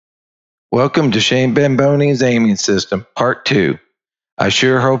Welcome to Shane Ben Boning's Aiming System, Part 2. I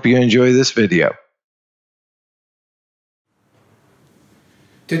sure hope you enjoy this video.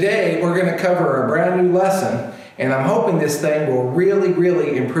 Today we're going to cover a brand new lesson, and I'm hoping this thing will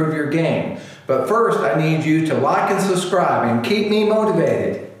really improve your game. But first I need you to like and subscribe and keep me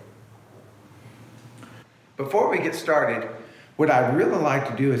motivated. Before we get started, what I'd really like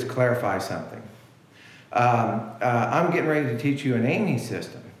to do is clarify something. I'm getting ready to teach you an aiming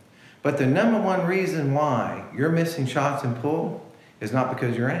system. But the number one reason why you're missing shots in pool is not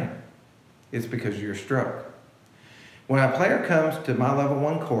because you're aiming. It's because of your stroke. When a player comes to my level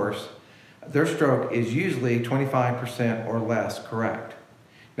 1 course, their stroke is usually 25% or less correct.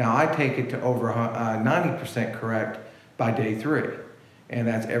 Now I take it to over 90% correct by day 3. And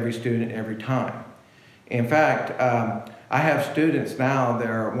that's every student every time. In fact, I have students now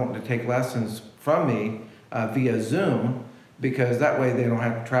that are wanting to take lessons from me via Zoom, because that way they don't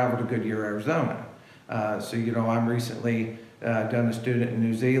have to travel to Goodyear, Arizona. So, I'm recently done a student in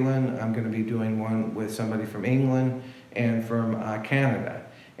New Zealand. I'm going to be doing one with somebody from England and from Canada.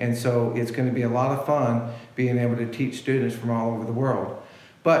 And so it's going to be a lot of fun being able to teach students from all over the world.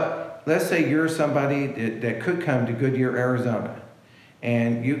 But let's say you're somebody that could come to Goodyear, Arizona,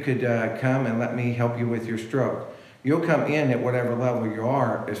 and you could come and let me help you with your stroke. You'll come in at whatever level you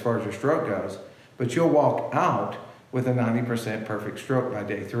are as far as your stroke goes, but you'll walk out with a 90% perfect stroke by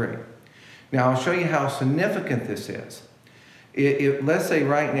day 3. Now I'll show you how significant this is. Let's say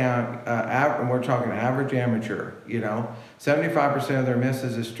right now, and we're talking average amateur, 75% of their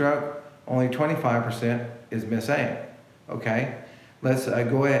misses is stroke, only 25% is miss aim, okay? Let's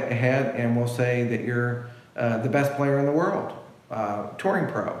go ahead and we'll say that you're the best player in the world, touring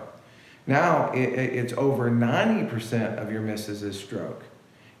pro. Now it's over 90% of your misses is stroke,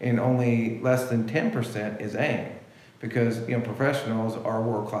 and only less than 10% is aim. Because professionals are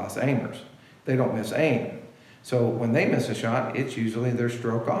world-class aimers. They don't miss aim. So when they miss a shot, it's usually their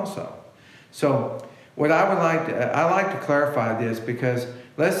stroke also. So what I like to clarify this, because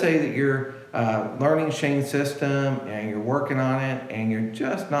let's say that you're learning Shane's system and you're working on it and you're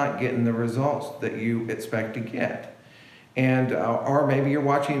just not getting the results that you expect to get. And or maybe you're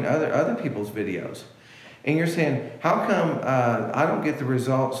watching other people's videos and you're saying, how come I don't get the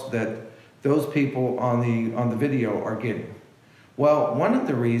results that those people on the video are getting? Well, one of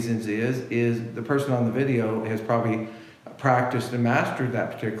the reasons is the person on the video has probably practiced and mastered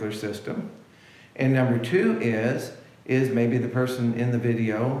that particular system. And number 2 is maybe the person in the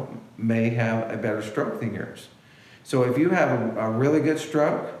video may have a better stroke than yours. So if you have a really good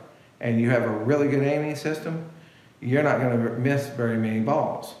stroke and you have a really good aiming system, you're not going to miss very many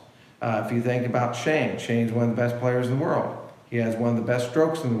balls. If you think about Shane's one of the best players in the world. He has one of the best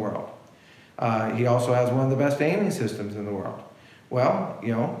strokes in the world. He also has one of the best aiming systems in the world. Well,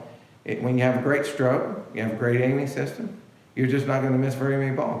 when you have a great stroke, you have a great aiming system, you're just not going to miss very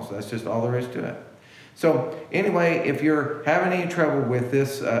many balls. That's just all there is to it. So anyway, if you're having any trouble with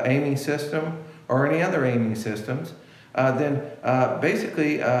this aiming system or any other aiming systems, then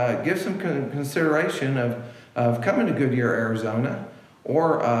basically give some consideration of coming to Goodyear, Arizona,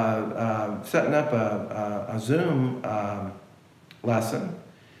 or setting up a Zoom lesson,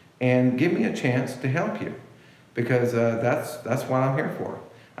 and give me a chance to help you, because that's what I'm here for.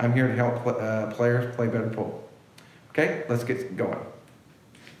 I'm here to help players play better pool. Okay, let's get going.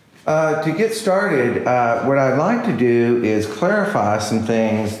 To get started, what I'd like to do is clarify some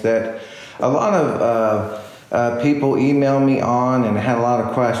things that a lot of people email me on and had a lot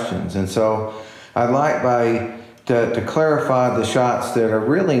of questions. And so I'd like to clarify the shots that are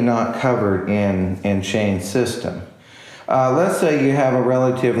really not covered in Shane's system. Let's say you have a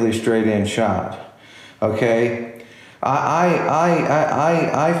relatively straight-in shot, okay?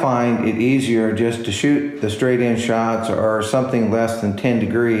 I find it easier just to shoot the straight-in shots or something less than 10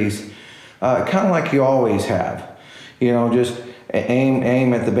 degrees, kind of like you always have. Just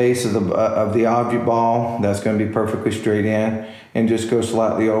aim at the base of the object ball. That's going to be perfectly straight in, and just go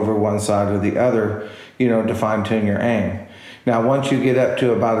slightly over one side or the other, to fine-tune your aim. Now, once you get up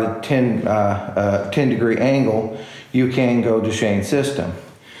to about a 10 degree angle, you can go to Shane's system.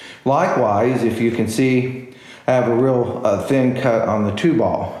 Likewise, if you can see, I have a real thin cut on the 2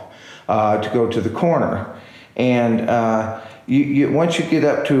 ball to go to the corner. And once you get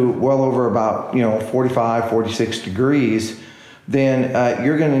up to well over about 45, 46 degrees, then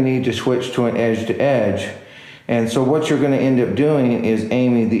you're going to need to switch to an edge to edge. And so what you're going to end up doing is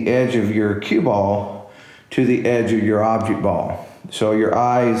aiming the edge of your cue ball to the edge of your object ball. So your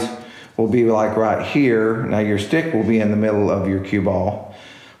eyes will be like right here. Now your stick will be in the middle of your cue ball.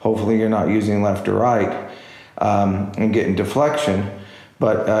 Hopefully you're not using left or right and getting deflection.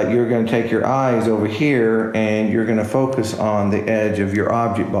 But you're going to take your eyes over here and you're going to focus on the edge of your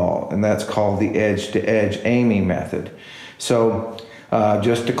object ball, and that's called the edge-to-edge aiming method. So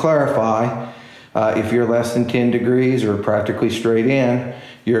just to clarify, if you're less than 10 degrees or practically straight in,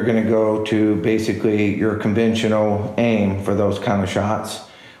 you're going to go to basically your conventional aim for those kind of shots.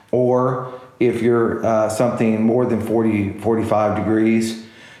 Or if you're something more than 45 degrees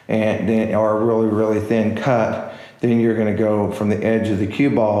and then, or a really, really thin cut, then you're going to go from the edge of the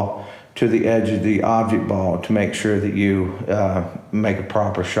cue ball to the edge of the object ball to make sure that you make a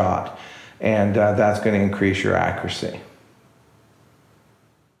proper shot. And that's going to increase your accuracy.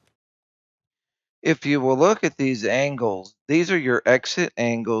 If you will look at these angles, these are your exit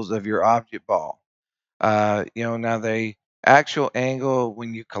angles of your object ball. Now the actual angle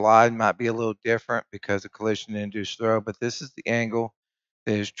when you collide might be a little different because of collision-induced throw, but this is the angle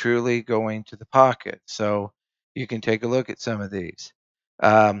that is truly going to the pocket. So you can take a look at some of these.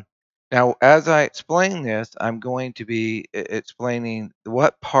 Now, as I explain this, I'm going to be explaining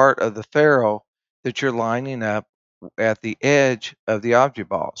what part of the ferrule that you're lining up at the edge of the object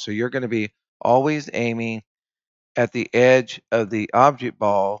ball. So you're going to be always aiming at the edge of the object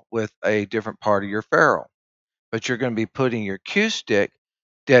ball with a different part of your ferrule. But you're going to be putting your cue stick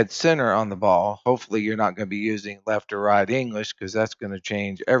dead center on the ball. Hopefully you're not going to be using left or right English because that's going to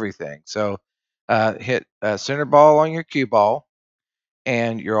change everything. So hit center ball on your cue ball,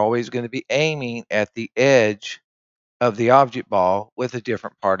 and you're always going to be aiming at the edge of the object ball with a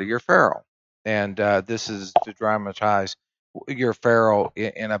different part of your ferrule. And this is to dramatize your ferrule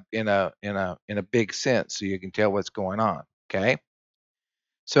in a big sense, so you can tell what's going on. Okay,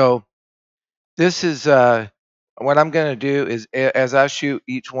 so this is what I'm going to do is as I shoot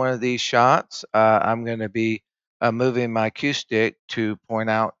each one of these shots, I'm going to be moving my cue stick to point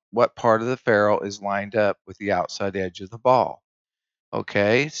out what part of the ferrule is lined up with the outside edge of the ball.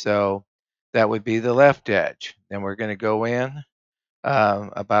 Okay, so that would be the left edge. Then we're going to go in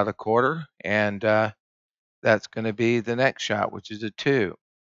about a quarter, and that's going to be the next shot, which is a 2.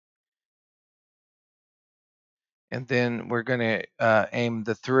 And then we're going to aim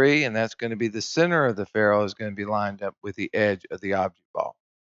the 3, and that's going to be the center of the ferrule is going to be lined up with the edge of the object ball.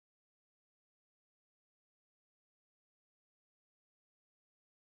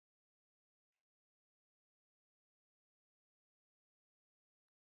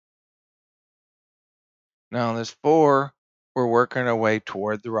 Now on this 4, we're working our way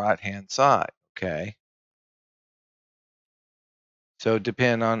toward the right-hand side, okay? So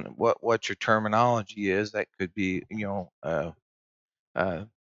depending on what your terminology is, that could be, a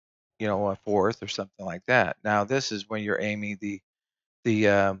fourth or something like that. Now this is when you're aiming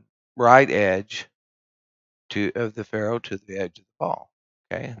the right edge of the ferrule to the edge of the ball.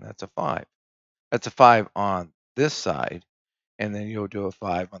 Okay, and that's a 5. That's a 5 on this side, and then you'll do a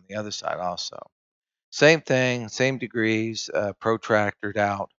 5 on the other side also. Same thing, same degrees, protracted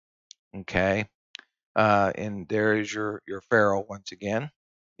out. Okay, and there is your ferrule once again.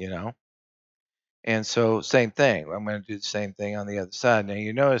 And so same thing. I'm going to do the same thing on the other side. Now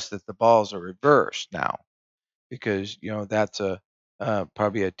you notice that the balls are reversed now, because that's a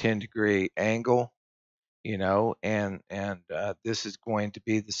probably a 10-degree angle, and this is going to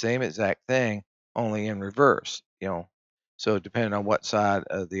be the same exact thing, only in reverse, so depending on what side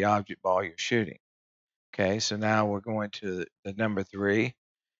of the object ball you're shooting. Okay, so now we're going to the number 3,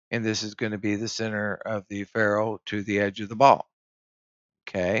 and this is going to be the center of the ferrule to the edge of the ball.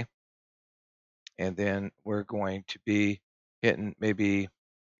 Okay, and then we're going to be hitting maybe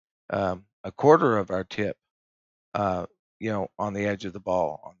a quarter of our tip on the edge of the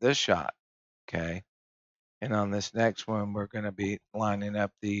ball on this shot. Okay, and on this next one, we're going to be lining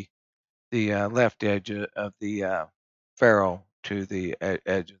up the left edge of the ferrule to the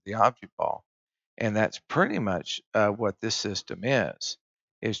edge of the object ball, and that's pretty much what this system is.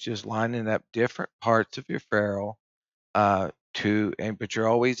 It's just lining up different parts of your ferrule but you're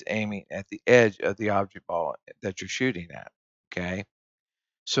always aiming at the edge of the object ball that you're shooting at. Okay,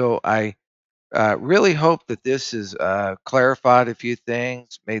 so I really hope that this has clarified a few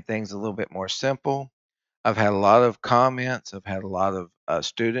things, made things a little bit more simple. I've had a lot of comments. I've had a lot of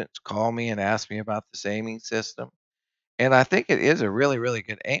students call me and ask me about this aiming system. And I think it is a really, really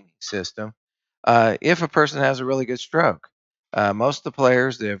good aiming system if a person has a really good stroke. Most of the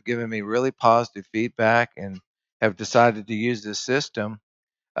players that have given me really positive feedback and have decided to use this system,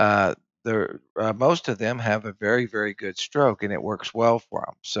 most of them have a very, very good stroke, and it works well for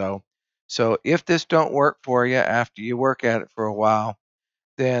them. So if this don't work for you after you work at it for a while,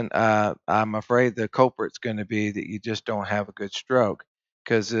 then I'm afraid the culprit's going to be that you just don't have a good stroke,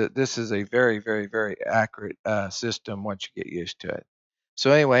 because this is a very, very, very accurate system once you get used to it. So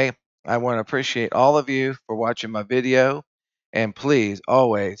anyway, I want to appreciate all of you for watching my video, and please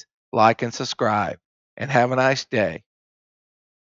always like and subscribe, and have a nice day.